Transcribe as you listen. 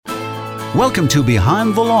Welcome to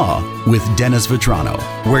Behind the Law with Dennis Vetrano,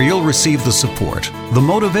 where you'll receive the support, the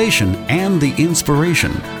motivation, and the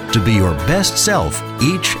inspiration to be your best self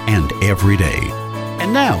each and every day.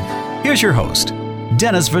 And now, here's your host,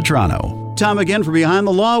 Dennis Vetrano. Time again for Behind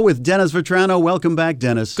the Law with Dennis Vetrano. Welcome back,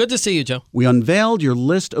 Dennis. Good to see you, Joe. We unveiled your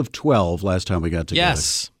list of 12 last time we got together.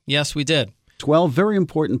 Yes, we did. 12 very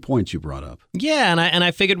important points you brought up. Yeah, and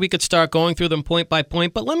I figured we could start going through them point by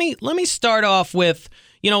point. But let me start off with,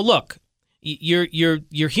 look,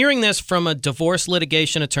 you're hearing this from a divorce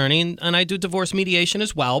litigation attorney, and I do divorce mediation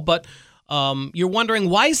as well. But you're wondering,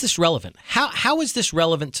 why is this relevant? How is this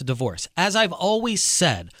relevant to divorce? As I've always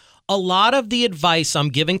said, a lot of the advice I'm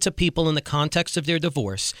giving to people in the context of their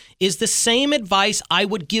divorce is the same advice I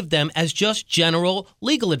would give them as just general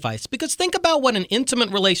legal advice. Because think about what an intimate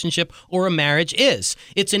relationship or a marriage is.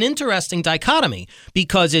 It's an interesting dichotomy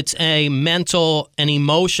because it's a mental and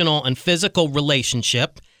emotional and physical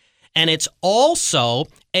relationship, and it's also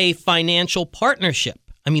a financial partnership.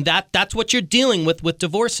 I mean, that's what you're dealing with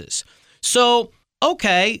divorces. So,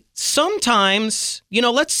 okay, sometimes,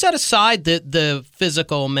 let's set aside the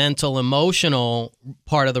physical, mental, emotional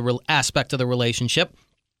part of the aspect of the relationship.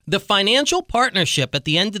 The financial partnership at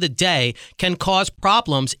the end of the day can cause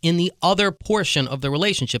problems in the other portion of the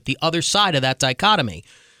relationship, the other side of that dichotomy.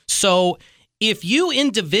 So if you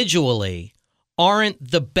individually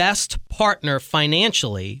aren't the best partner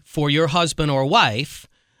financially for your husband or wife,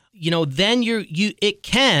 then it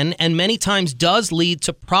can and many times does lead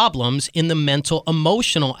to problems in the mental,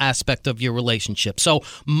 emotional aspect of your relationship. So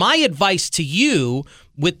my advice to you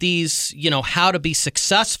with these, how to be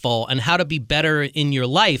successful and how to be better in your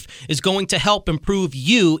life is going to help improve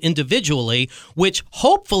you individually, which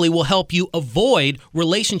hopefully will help you avoid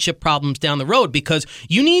relationship problems down the road, because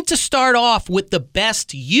you need to start off with the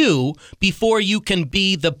best you before you can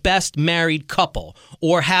be the best married couple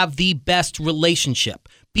or have the best relationship.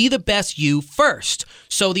 Be the best you first.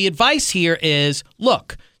 So the advice here is,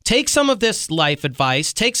 look, take some of this life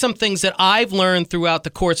advice, take some things that I've learned throughout the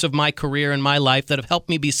course of my career and my life that have helped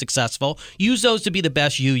me be successful. Use those to be the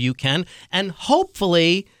best you can, and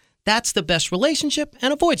hopefully that's the best relationship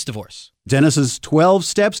and avoids divorce. Dennis's 12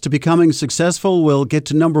 steps to becoming successful. We'll get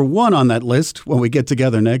to number 1 on that list when we get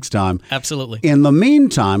together next time. Absolutely. In the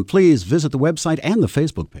meantime, please visit the website and the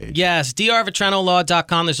Facebook page. Yes,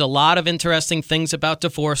 drvetranolaw.com. There's a lot of interesting things about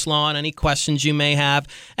divorce law and any questions you may have.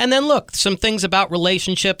 And then look, some things about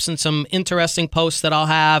relationships and some interesting posts that I'll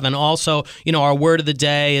have. And also, our word of the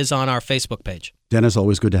day is on our Facebook page. Dennis,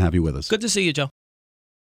 always good to have you with us. Good to see you, Joe.